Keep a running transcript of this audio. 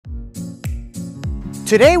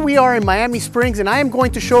Today we are in Miami Springs and I am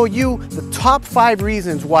going to show you the top 5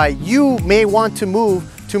 reasons why you may want to move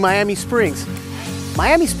to Miami Springs.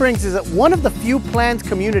 Miami Springs is one of the few planned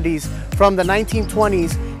communities from the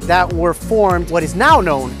 1920s that were formed what is now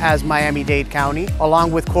known as Miami-Dade County,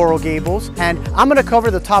 along with Coral Gables. And I'm gonna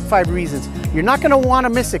cover the top 5 reasons. You're not gonna wanna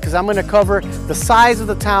miss it because I'm gonna cover the size of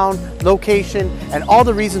the town, location, and all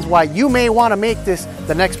the reasons why you may wanna make this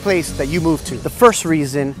the next place that you move to. The first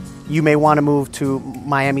reason you may wanna move to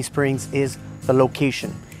Miami Springs is the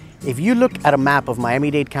location. If you look at a map of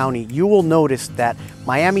Miami-Dade County, you will notice that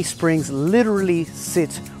Miami Springs literally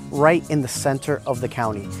sits right in the center of the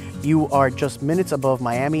county. You are just minutes above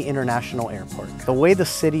Miami International Airport. The way the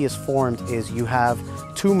city is formed is you have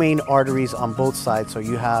 2 main arteries on both sides. So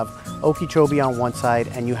you have Okeechobee on one side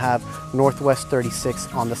and you have Northwest 36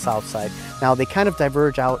 on the south side. Now they kind of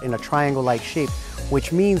diverge out in a triangle-like shape,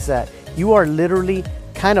 which means that you are literally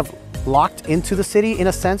kind of locked into the city in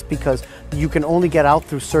a sense because you can only get out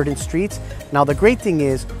through certain streets. Now the great thing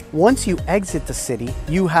is once you exit the city,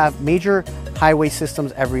 you have major highway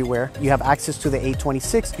systems everywhere. You have access to the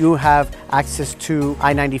 826, you have access to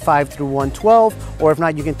I-95 through 112, or if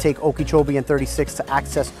not, you can take Okeechobee and 36 to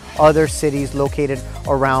access other cities located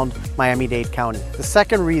around Miami-Dade County. The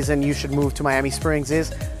second reason you should move to Miami Springs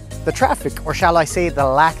is the traffic, or shall I say the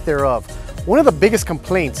lack thereof. One of the biggest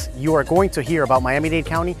complaints you are going to hear about Miami-Dade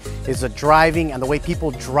County is the driving and the way people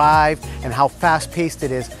drive and how fast-paced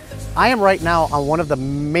it is. I am right now on one of the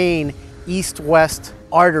main east-west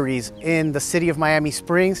arteries in the city of Miami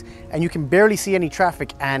Springs, and you can barely see any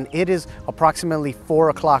traffic, and it is approximately 4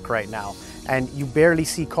 o'clock right now, and you barely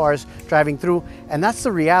see cars driving through. And that's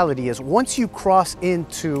the reality, is once you cross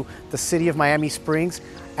into the city of Miami Springs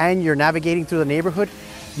and you're navigating through the neighborhood,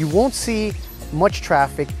 you won't see much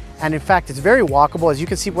traffic. And in fact, it's very walkable. As you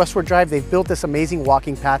can see, Westward Drive, they've built this amazing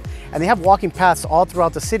walking path, and they have walking paths all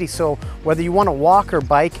throughout the city. So whether you want to walk or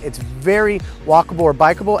bike, it's very walkable or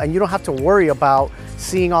bikeable, and you don't have to worry about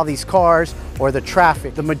seeing all these cars or the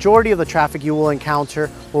traffic. The majority of the traffic you will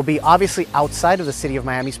encounter will be obviously outside of the city of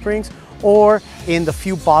Miami Springs, or in the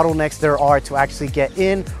few bottlenecks there are to actually get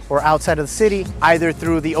in or outside of the city, either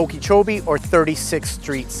through the Okeechobee or 36th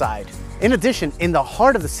Street side. In addition, in the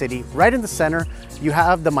heart of the city, right in the center, you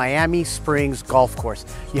have the Miami Springs Golf Course.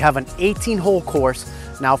 You have an 18-hole course.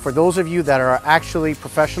 Now, for those of you that are actually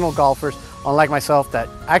professional golfers, unlike myself, that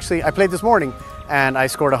actually I played this morning and I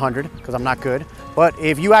scored 100 because I'm not good. But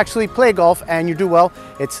if you actually play golf and you do well,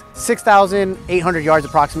 it's 6,800 yards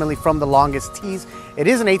approximately from the longest tees. It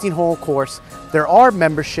is an 18-hole course. There are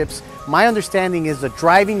memberships. My understanding is the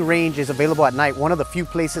driving range is available at night, one of the few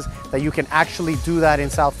places that you can actually do that in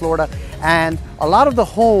South Florida. And a lot of the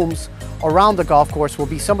homes around the golf course will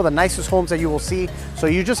be some of the nicest homes that you will see. So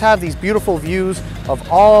you just have these beautiful views of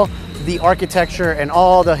all the architecture and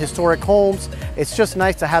all the historic homes. It's just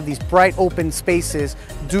nice to have these bright open spaces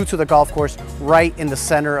due to the golf course right in the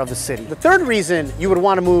center of the city. The third reason you would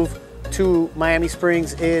want to move to Miami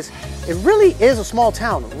Springs is it really is a small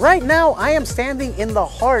town. Right now, I am standing in the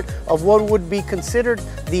heart of what would be considered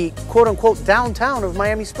the quote-unquote downtown of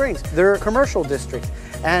Miami Springs, their commercial district.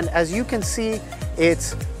 And as you can see,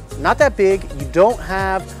 it's not that big. You don't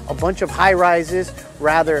have a bunch of high rises.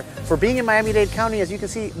 Rather, for being in Miami-Dade County, as you can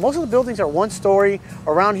see, most of the buildings are 1-story.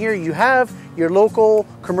 Around here, you have your local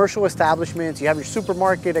commercial establishments, you have your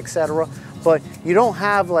supermarket, etc. But you don't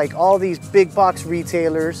have like all these big box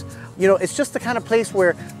retailers. You know, it's just the kind of place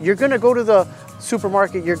where you're gonna go to the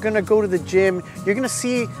supermarket, you're gonna go to the gym, you're gonna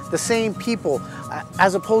see the same people,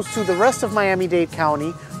 as opposed to the rest of Miami-Dade County,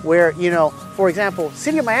 where, you know, for example,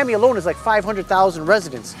 city of Miami alone is like 500,000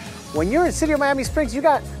 residents. When you're in city of Miami Springs, you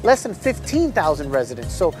got less than 15,000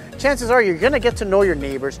 residents. So chances are you're gonna get to know your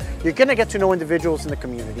neighbors, you're gonna get to know individuals in the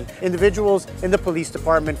community, individuals in the police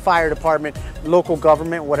department, fire department, local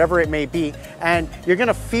government, whatever it may be, and you're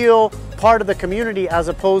gonna feel part of the community as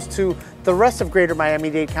opposed to the rest of greater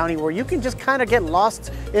Miami-Dade County where you can just kind of get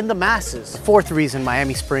lost in the masses. The fourth reason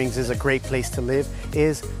Miami Springs is a great place to live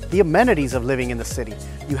is the amenities of living in the city.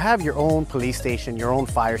 You have your own police station, your own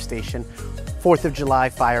fire station. 4th of July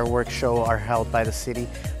fireworks show are held by the city.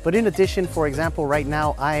 But in addition, for example, right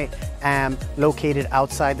now I am located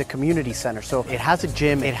outside the community center. So it has a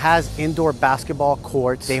gym, it has indoor basketball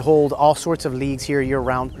courts. They hold all sorts of leagues here year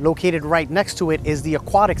round. Located right next to it is the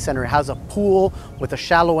aquatic center. It has a pool with a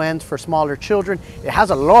shallow end for smaller children. It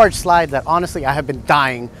has a large slide that honestly I have been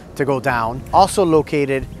dying to go down. Also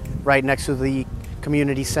located right next to the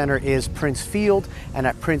community center is Prince Field, and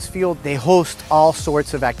at Prince Field they host all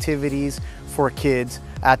sorts of activities for kids.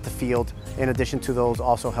 at the field, in addition to those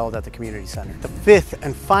also held at the community center. The fifth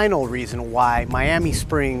and final reason why Miami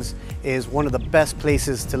Springs is one of the best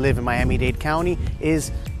places to live in Miami-Dade County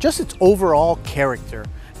is just its overall character.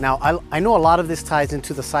 Now, I know a lot of this ties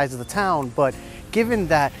into the size of the town, but given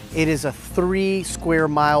that it is a 3 square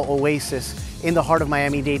mile oasis in the heart of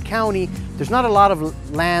Miami-Dade County, there's not a lot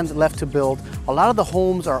of land left to build. A lot of the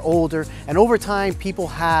homes are older, and over time people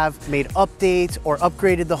have made updates or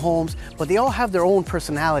upgraded the homes, but they all have their own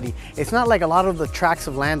personality. It's not like a lot of the tracts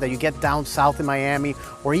of land that you get down south in Miami,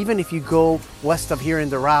 or even if you go west of here in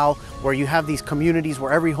Doral, where you have these communities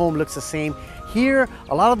where every home looks the same. Here,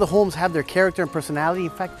 a lot of the homes have their character and personality. In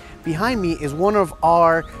fact, behind me is one of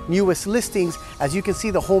our newest listings. As you can see,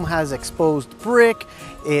 the home has exposed brick,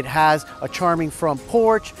 it has a charming front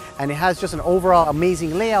porch, and it has just an overall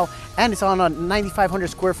amazing layout, and it's on a 9,500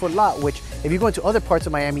 square foot lot, which if you go into other parts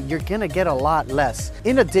of Miami, you're gonna get a lot less.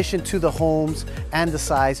 In addition to the homes and the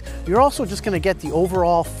size, you're also just gonna get the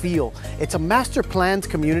overall feel. It's a master planned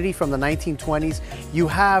community from the 1920s. You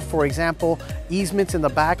have, for example, easements in the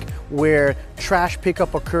back where trash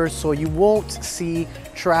pickup occurs, so you won't see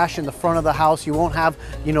trash in the front of the house. You won't have,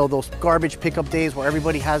 you know, those garbage pickup days where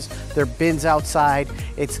everybody has their bins outside.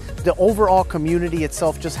 It's the overall community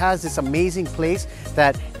itself just has this amazing place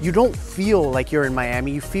that you don't feel like you're in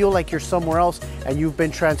Miami. You feel like you're somewhere else and you've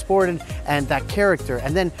been transported, and that character.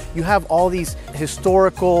 And then you have all these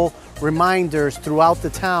historical reminders throughout the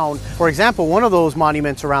town. For example, one of those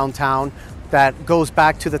monuments around town that goes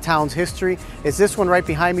back to the town's history is this one right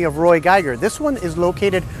behind me of Roy Geiger. This one is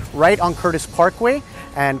located right on Curtis Parkway,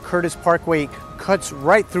 and Curtis Parkway cuts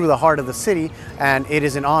right through the heart of the city, and it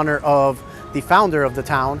is in honor of the founder of the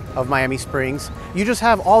town of Miami Springs. You just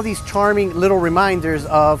have all these charming little reminders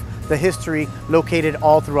of the history located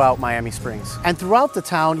all throughout Miami Springs. And throughout the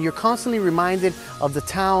town, you're constantly reminded of the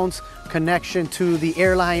town's connection to the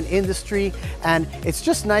airline industry, and it's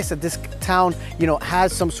just nice that this town, you know,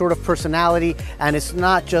 has some sort of personality, and it's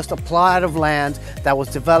not just a plot of land that was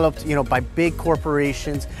developed, you know, by big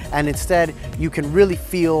corporations, and instead you can really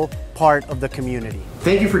feel part of the community.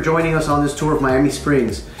 Thank you for joining us on this tour of Miami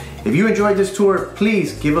Springs. If you enjoyed this tour,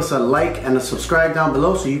 please give us a like and a subscribe down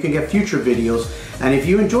below so you can get future videos. And if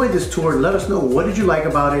you enjoyed this tour, let us know, what did you like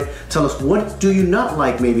about it? Tell us, what do you not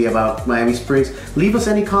like maybe about Miami Springs? Leave us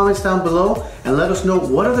any comments down below and let us know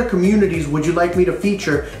what other communities would you like me to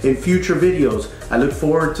feature in future videos. I look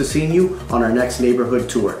forward to seeing you on our next neighborhood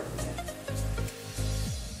tour.